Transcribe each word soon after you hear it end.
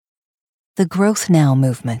The Growth Now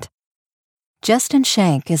Movement. Justin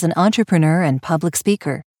Shank is an entrepreneur and public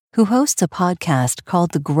speaker who hosts a podcast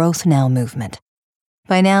called The Growth Now Movement.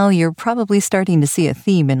 By now, you're probably starting to see a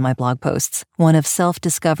theme in my blog posts, one of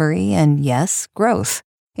self-discovery and, yes, growth,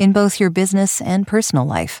 in both your business and personal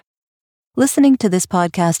life. Listening to this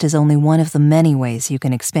podcast is only one of the many ways you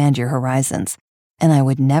can expand your horizons, and I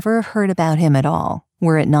would never have heard about him at all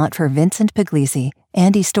were it not for Vincent Puglisi,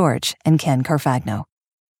 Andy Storch, and Ken Carfagno.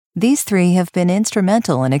 These three have been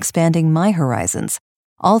instrumental in expanding my horizons.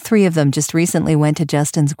 All three of them just recently went to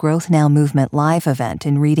Justin's Growth Now Movement live event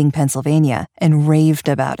in Reading, Pennsylvania, and raved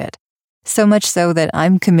about it. So much so that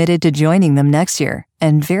I'm committed to joining them next year,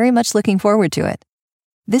 and very much looking forward to it.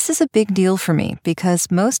 This is a big deal for me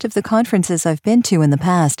because most of the conferences I've been to in the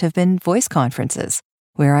past have been voice conferences,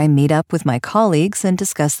 where I meet up with my colleagues and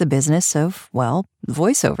discuss the business of, well,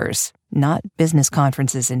 voiceovers, not business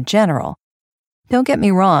conferences in general. Don't get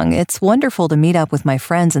me wrong, it's wonderful to meet up with my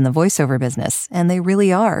friends in the voiceover business, and they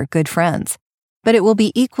really are good friends. But it will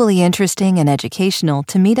be equally interesting and educational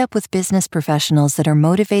to meet up with business professionals that are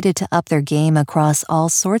motivated to up their game across all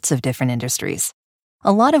sorts of different industries.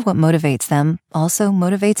 A lot of what motivates them also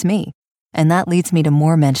motivates me, and that leads me to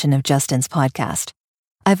more mention of Justin's podcast.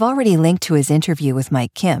 I've already linked to his interview with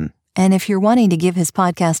Mike Kim, and if you're wanting to give his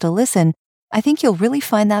podcast a listen, I think you'll really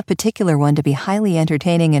find that particular one to be highly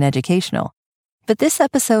entertaining and educational. But this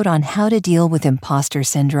episode on how to deal with imposter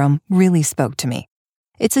syndrome really spoke to me.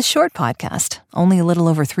 It's a short podcast, only a little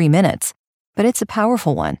over 3 minutes, but it's a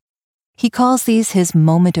powerful one. He calls these his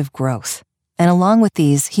moment of growth. And along with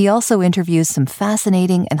these, he also interviews some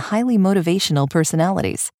fascinating and highly motivational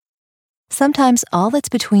personalities. Sometimes all that's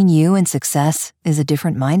between you and success is a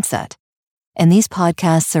different mindset. And these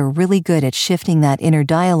podcasts are really good at shifting that inner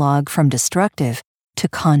dialogue from destructive to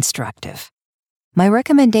constructive. My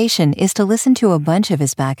recommendation is to listen to a bunch of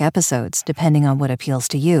his back episodes, depending on what appeals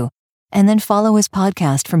to you, and then follow his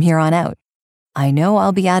podcast from here on out. I know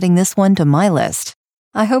I'll be adding this one to my list.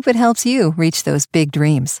 I hope it helps you reach those big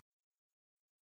dreams.